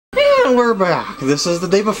And we're back. This is the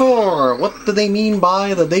day before. What do they mean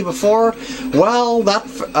by the day before? Well, that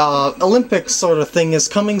Olympics sort of thing is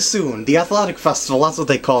coming soon. The athletic festival, that's what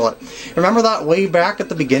they call it. Remember that way back at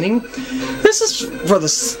the beginning? This is for the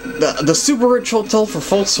super rich hotel for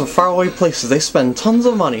folks from faraway places. They spend tons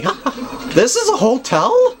of money. This is a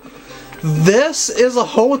hotel? This is a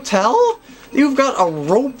hotel? You've got a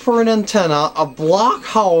rope for an antenna, a block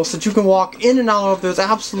house that you can walk in and out of. There's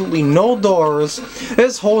absolutely no doors.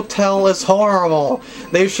 This hotel is horrible.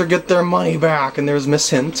 They should get their money back. And there's Miss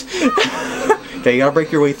Hint. Okay, you gotta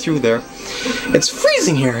break your way through there. It's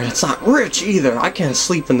freezing here, and it's not rich either. I can't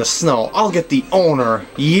sleep in the snow. I'll get the owner.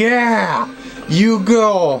 Yeah! You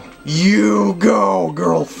go! You go,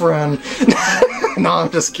 girlfriend! No,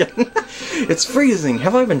 I'm just kidding. It's freezing.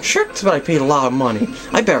 Have I been tricked? But I paid a lot of money.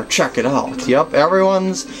 I better check it out. Yep,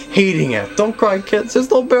 everyone's hating it. Don't cry, kids.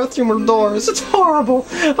 There's no bathroom or doors. It's horrible.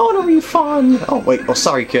 I want a refund. Oh, wait. Oh,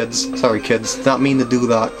 sorry, kids. Sorry, kids. Did not mean to do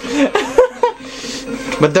that.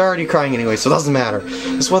 But they're already crying anyway, so it doesn't matter.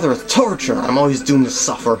 This weather is torture. I'm always doomed to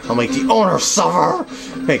suffer. I'll make the owner suffer.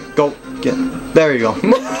 Hey, go get... There you go.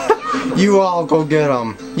 You all go get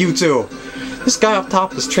him. You too. This guy up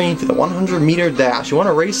top is training for the 100-meter dash. You want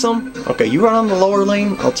to race him? Okay, you run on the lower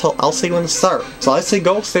lane. I'll say when to start. So I say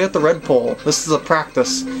go. Stay at the red pole. This is a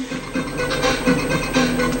practice.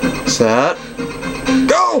 Set.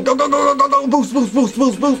 Go! Go! Go! Go! Go! Go! Go! Boost! Boost! Boost!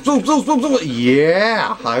 Boost! Boost! Boost! Boost! Boost! Boost!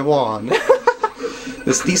 Yeah, I won.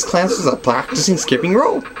 These clancers are practicing skipping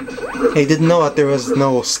rope. Hey, didn't know that there was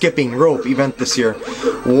no skipping rope event this year.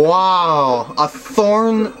 Wow, a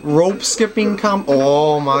thorn rope skipping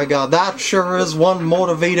Oh my god, that sure is one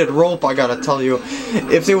motivated rope, I gotta tell you.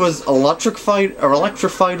 If there was electrified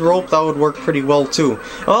rope, that would work pretty well too.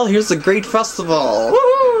 Well, here's the great festival.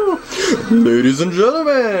 Woohoo! Ladies and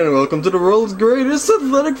gentlemen, welcome to the world's greatest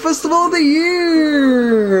athletic festival of the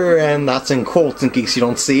year! And that's in quotes in case you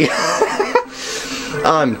don't see.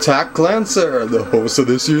 I'm Tak Clancer, the host of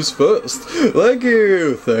this year's fest. Thank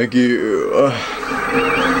you, thank you.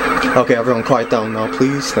 Okay, everyone quiet down now,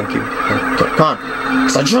 please. Thank you. Okay, come on.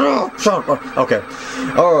 Shut up! Shut up! Okay.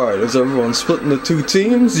 Alright, is everyone split into two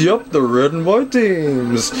teams? Yup, the red and white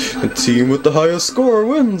teams. The team with the highest score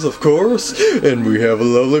wins, of course. And we have a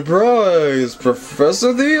lovely prize.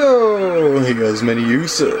 Professor Theo. He has many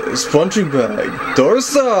uses. Punching bag,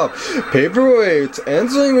 doorstop, paperweight,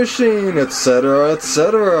 answering machine, etc., etc.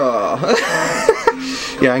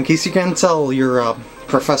 Yeah, in case you can't tell, your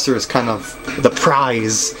professor is kind of the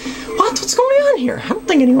prize. What? What's going on here? I don't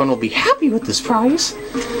think anyone will be happy with this prize.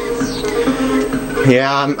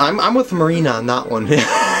 Yeah, I'm with Marina on that one.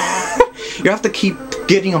 You have to keep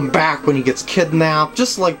getting him back when he gets kidnapped,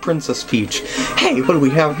 just like Princess Peach. Hey, what do we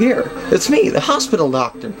have here? It's me, the hospital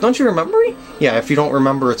doctor. Don't you remember me? Yeah, if you don't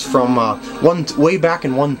remember, it's from way back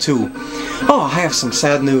in 1-2. Oh, I have some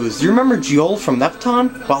sad news. Do you remember Joel from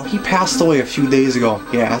Neptune? Well, he passed away a few days ago.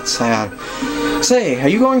 Yeah, it's sad. Say, are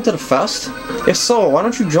you going to the fest? If so, why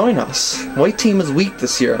don't you join us? White team is weak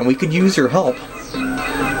this year, and we could use your help.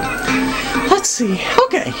 Let's see.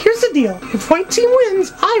 Okay, here's the deal. If white team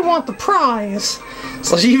wins, I want the prize.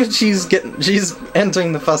 So she's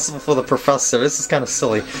entering the festival for the professor. This is kind of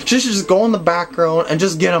silly. She should just go in the background and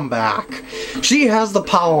just get him back. She has the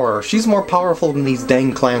power. She's more powerful than these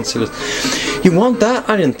dang Clancers. You want that?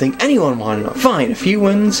 I didn't think anyone wanted it. Fine, if he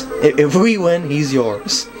wins, if we win, he's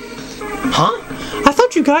yours. Huh? I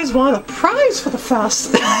thought you guys wanted a prize for the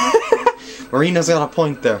fest. Marina's got a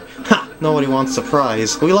point there. Ha! Nobody wants a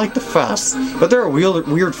prize. We like the fest, but there are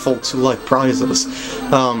weird folks who like prizes.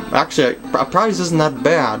 Actually, a prize isn't that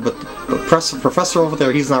bad, but the professor over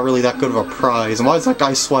there, he's not really that good of a prize. And why is that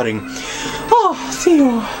guy sweating? Oh,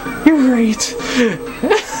 Theo, you're great.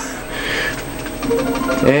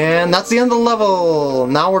 And that's the end of the level.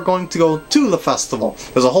 Now we're going to go to the festival.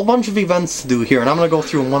 There's a whole bunch of events to do here, and I'm going to go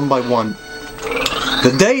through them one by one.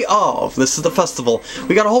 The day of, this is the festival,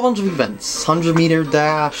 we got a whole bunch of events. 100-meter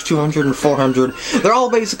dash, 200 and 400. They're all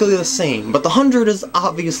basically the same, but the 100 is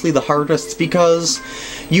obviously the hardest because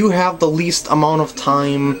you have the least amount of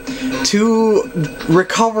time to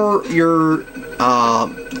recover your,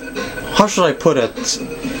 how should I put it?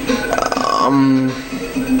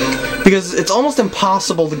 Because it's almost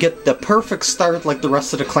impossible to get the perfect start like the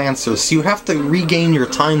rest of the Clancers, so you have to regain your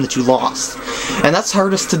time that you lost. And that's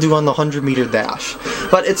hardest to do on the 100-meter dash.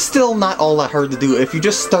 But it's still not all that hard to do if you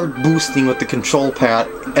just start boosting with the control pad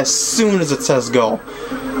as soon as it says go.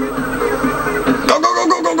 Go, go,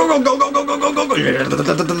 go, go, go, go, go, go, go, go, go, go.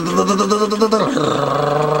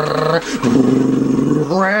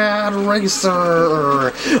 Rad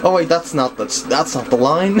Racer! Oh wait, that's not the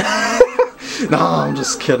line. No, I'm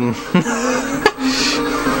just kidding.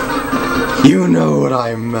 You know what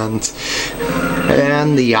I meant.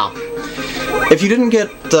 And yeah. If you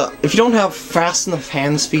don't have fast enough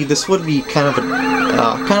hand speed, this would be kind of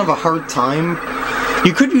a hard time.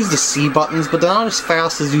 You could use the C buttons, but they're not as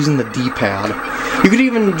fast as using the D-pad. You could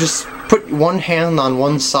even just put one hand on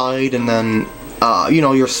one side and then, you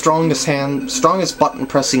know, your strongest button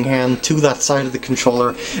pressing hand to that side of the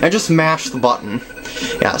controller and just mash the button.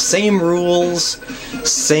 Yeah, same rules,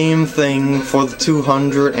 same thing for the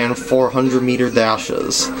 200 and 400 meter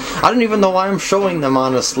dashes. I don't even know why I'm showing them,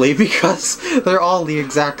 honestly, because they're all the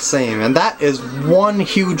exact same. And that is one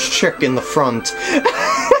huge chick in the front.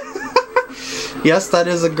 Yes, that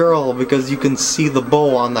is a girl, because you can see the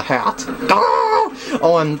bow on the hat.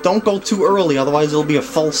 Oh, and don't go too early, otherwise it'll be a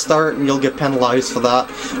false start and you'll get penalized for that.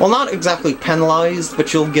 Well, not exactly penalized,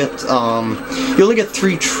 but you'll get, you only get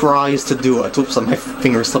 3 tries to do it. Oops, my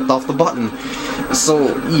finger slipped off the button.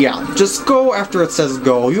 So, yeah, just go after it says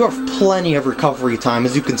go. You have plenty of recovery time,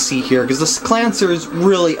 as you can see here, because the Clancers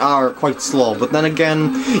really are quite slow, but then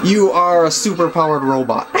again, you are a super-powered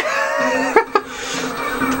robot.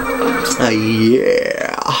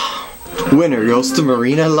 Yeah. Winner goes to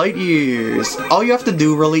Marina Light Years. All you have to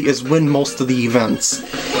do, really, is win most of the events.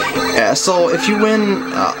 So if you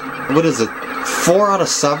win, what is it, 4 out of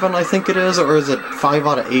 7, I think it is, or is it 5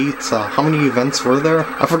 out of 8? How many events were there?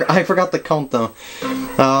 I forgot to count them.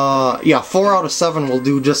 Yeah, 4 out of 7 will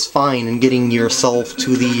do just fine in getting yourself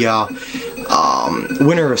to the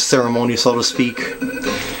winner ceremony, so to speak.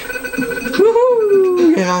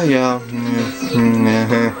 Woohoo! Yeah.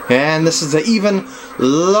 And this is an even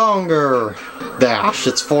longer dash.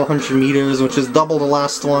 It's 400 meters, which is double the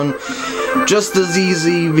last one. Just as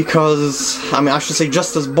easy because, I should say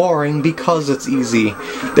just as boring because it's easy.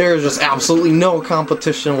 There's just absolutely no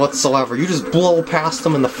competition whatsoever. You just blow past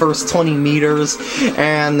them in the first 20 meters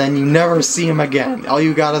and then you never see them again. All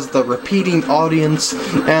you got is the repeating audience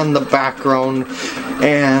and the background,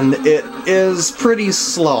 and it is pretty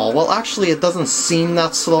slow. Well, actually it doesn't seem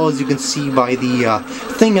that slow, as you can see by the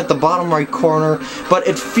thing at the bottom right corner, but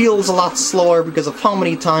it feels a lot slower because of how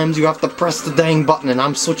many times you have to press the dang button, and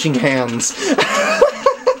I'm switching hands.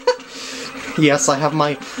 Yes, I have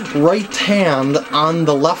my right hand on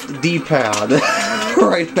the left D-pad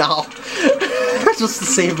right now, just to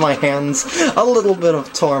save my hands a little bit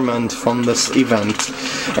of torment from this event.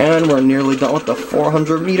 And we're nearly done with the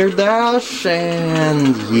 400 meter dash,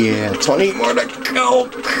 and yeah, 20 more to go.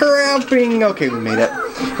 Cramping. Okay, we made it.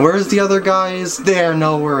 Where's the other guys? They're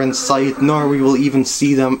nowhere in sight, nor we will even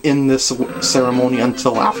see them in this ceremony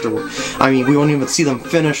until afterward. We won't even see them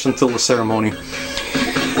finish until the ceremony.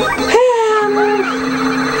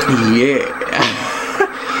 Yeah.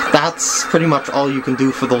 That's pretty much all you can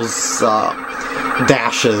do for those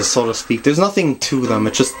dashes, so to speak. There's nothing to them,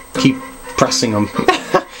 it's just keep pressing them.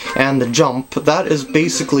 And the jump, that is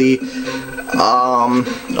basically, it's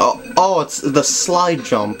the slide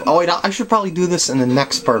jump. Oh wait, I should probably do this in the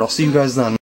next part. I'll see you guys then.